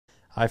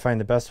I find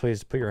the best way is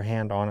to put your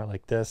hand on it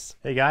like this.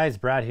 Hey guys,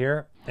 Brad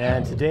here,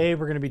 and today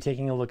we're going to be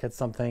taking a look at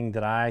something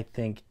that I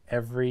think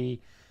every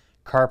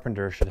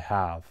carpenter should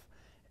have.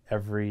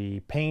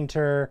 Every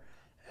painter,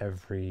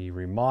 every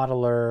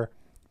remodeler,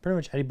 pretty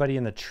much anybody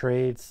in the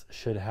trades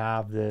should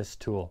have this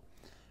tool.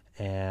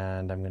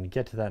 And I'm going to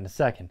get to that in a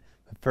second.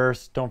 But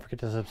first, don't forget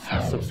to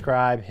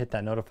subscribe, hit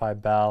that notify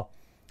bell.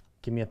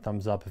 Give me a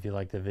thumbs up if you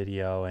like the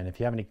video. And if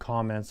you have any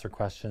comments or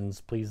questions,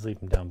 please leave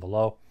them down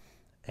below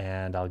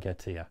and I'll get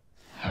to you.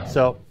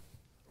 So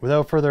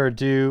without further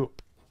ado,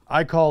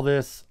 I call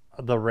this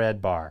the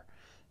red bar.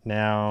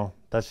 Now,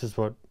 that's just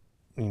what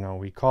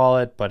we call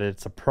it, but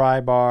it's a pry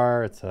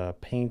bar, it's a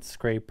paint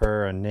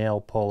scraper, a nail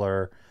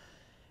puller,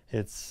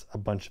 it's a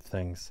bunch of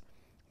things.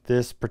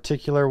 This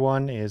particular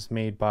one is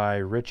made by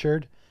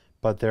Richard,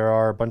 but there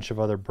are a bunch of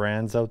other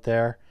brands out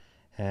there,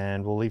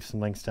 and we'll leave some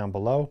links down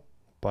below.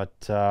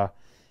 But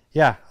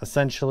yeah,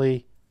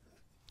 essentially,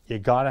 you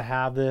gotta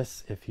have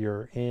this if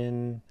you're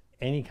in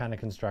any kind of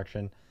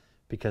construction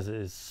because it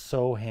is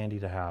so handy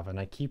to have. And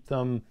I keep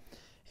them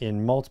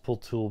in multiple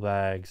tool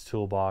bags,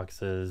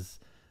 toolboxes,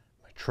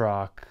 my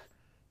truck.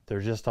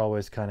 They're just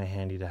always kind of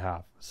handy to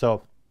have.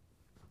 So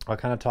I'll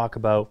kind of talk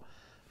about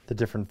the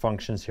different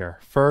functions here.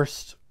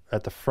 First,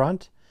 at the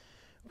front,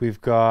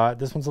 we've got,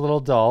 this one's a little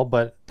dull,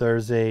 but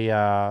there's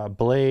a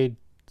blade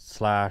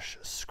slash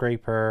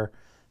scraper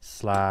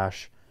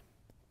slash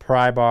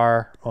pry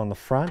bar on the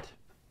front,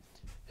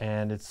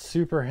 and it's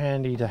super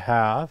handy to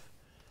have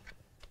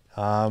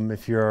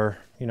if you're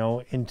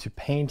into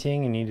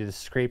painting and you need to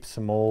scrape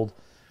some old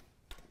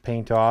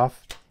paint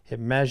off. It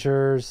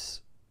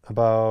measures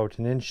about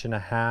 1.5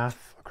 inches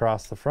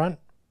across the front,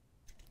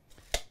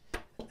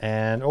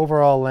 and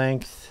overall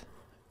length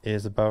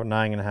is about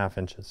 9.5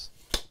 inches.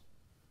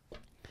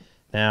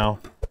 Now,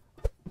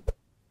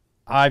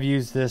 I've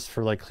used this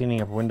for like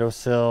cleaning up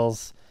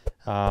windowsills.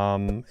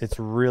 It's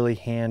really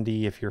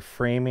handy if you're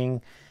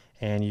framing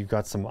and you've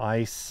got some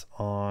ice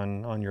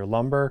on your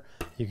lumber.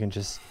 You can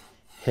just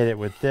hit it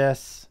with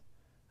this.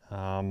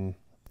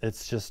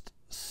 It's just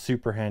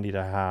super handy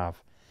to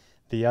have.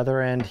 The other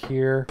end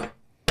here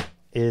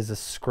is a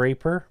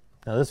scraper.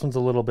 Now this one's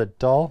a little bit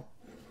dull,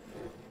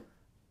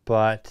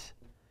 but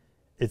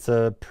it's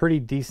a pretty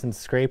decent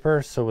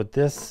scraper. So with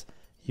this,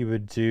 you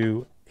would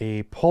do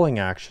a pulling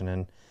action,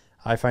 and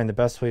I find the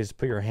best way is to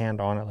put your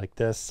hand on it like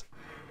this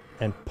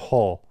and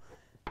pull,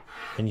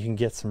 and you can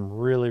get some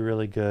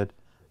really good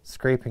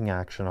scraping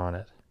action on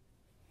it.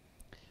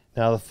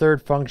 Now the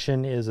third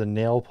function is a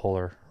nail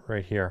puller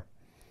right here,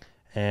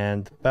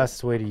 and the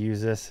best way to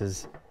use this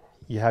is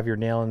you have your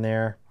nail in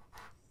there,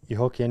 you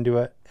hook into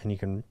it, and you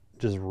can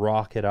just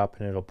rock it up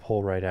and it'll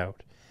pull right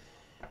out.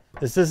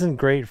 This isn't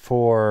great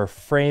for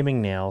framing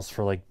nails,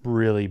 for like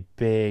really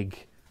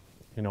big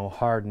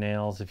hard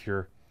nails. If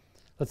you're,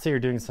 let's say you're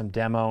doing some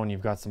demo and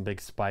you've got some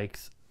big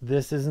spikes,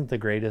 this isn't the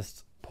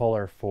greatest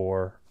puller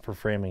for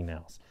framing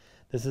nails.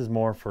 This is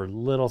more for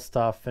little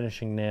stuff,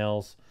 finishing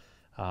nails.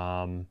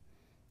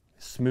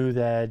 Smooth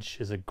edge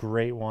is a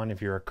great one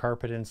if you're a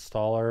carpet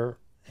installer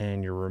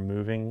and you're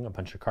removing a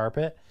bunch of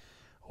carpet,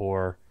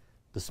 or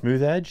the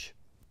smooth edge.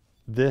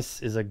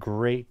 This is a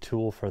great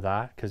tool for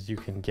that because you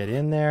can get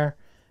in there,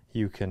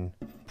 you can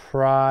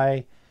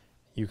pry,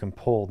 you can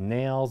pull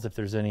nails if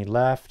there's any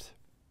left.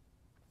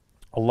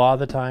 A lot of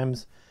the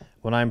times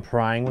when I'm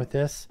prying with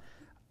this,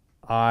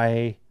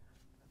 I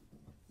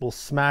will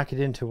smack it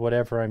into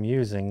whatever I'm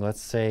using.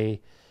 Let's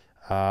say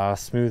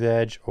smooth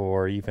edge,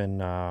 or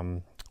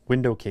even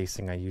window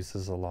casing. I use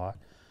this a lot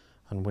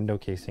on window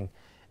casing.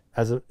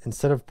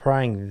 Instead of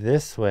prying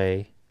this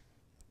way,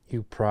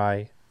 you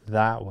pry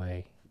that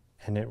way,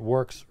 and it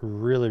works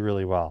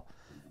really well.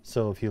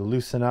 So if you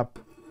loosen up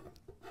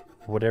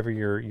whatever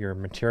your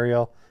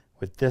material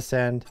with this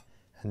end,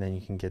 and then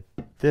you can get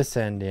this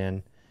end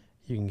in,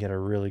 you can get a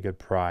really good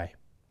pry.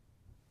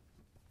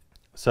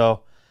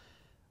 So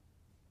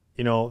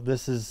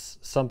this is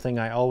something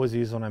I always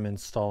use when I'm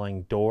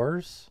installing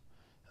doors.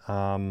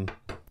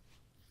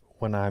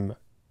 When I'm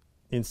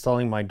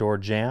installing my door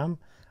jamb,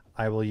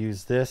 I will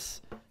use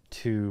this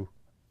to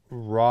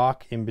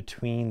rock in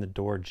between the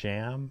door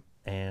jamb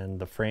and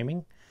the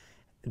framing,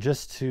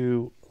 just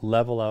to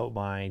level out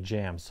my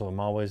jamb. So I'm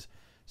always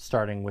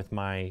starting with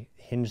my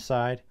hinge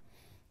side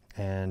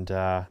and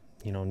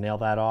nail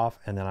that off,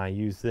 and then I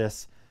use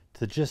this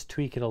to just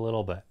tweak it a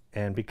little bit.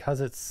 And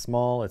because it's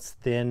small, it's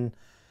thin,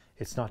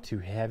 it's not too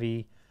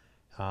heavy,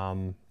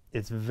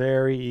 it's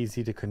very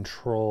easy to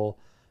control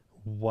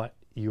what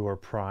you are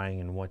prying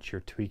and what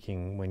you're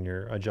tweaking when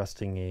you're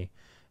adjusting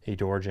a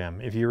door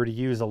jamb. If you were to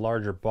use a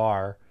larger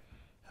bar,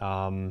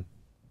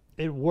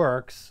 it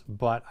works,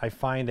 but I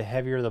find the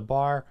heavier the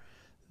bar,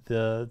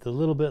 the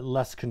little bit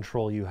less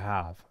control you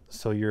have.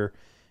 So you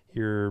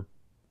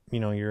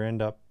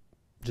end up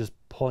just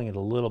pulling it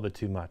a little bit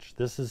too much.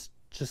 This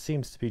just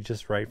seems to be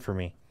just right for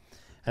me.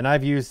 And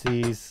I've used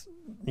these,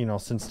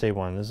 since day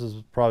one. This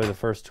is probably the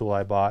first tool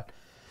I bought,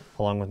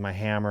 along with my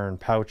hammer and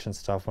pouch and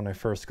stuff when I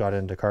first got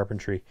into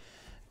carpentry.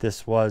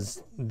 This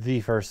was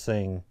the first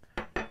thing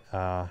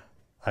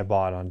I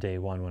bought on day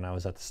one when I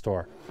was at the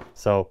store.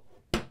 So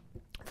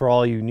for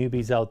all you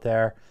newbies out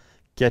there,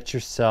 get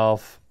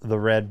yourself the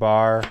Red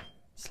Bar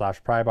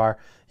 / Pry Bar.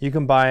 You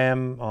can buy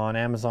them on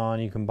Amazon.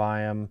 You can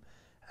buy them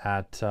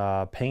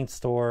at paint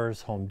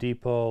stores, Home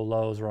Depot,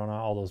 Lowe's, Rona,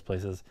 all those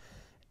places.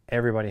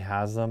 Everybody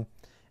has them,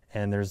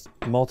 and there's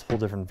multiple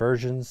different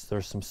versions.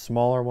 There's some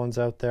smaller ones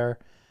out there,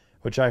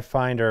 which I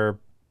find are,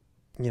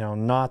 you know,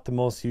 not the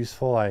most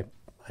useful. I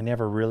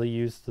never really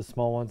used the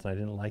small ones, and I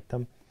didn't like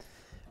them.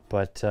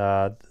 But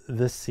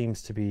this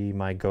seems to be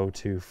my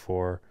go-to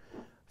for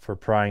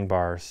prying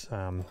bars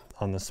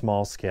on the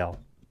small scale.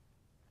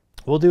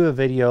 We'll do a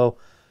video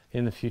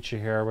in the future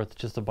here with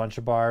just a bunch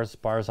of bars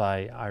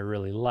I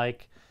really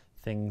like,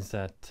 things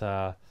that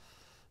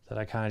that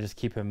I kind of just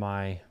keep in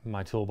my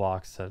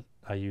toolbox that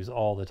I use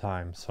all the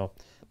time. So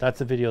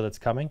that's a video that's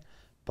coming.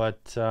 But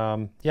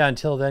yeah,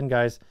 until then,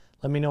 guys,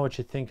 let me know what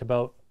you think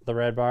about the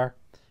Red Bar,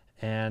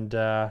 and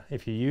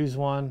if you use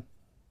one,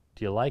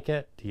 do you like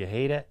it? Do you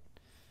hate it?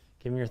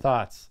 Give me your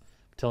thoughts.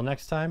 Until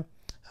next time,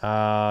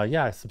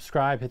 yeah,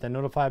 subscribe, hit that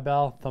notify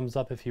bell, thumbs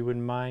up if you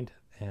wouldn't mind,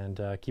 and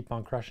keep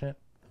on crushing it.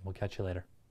 We'll catch you later.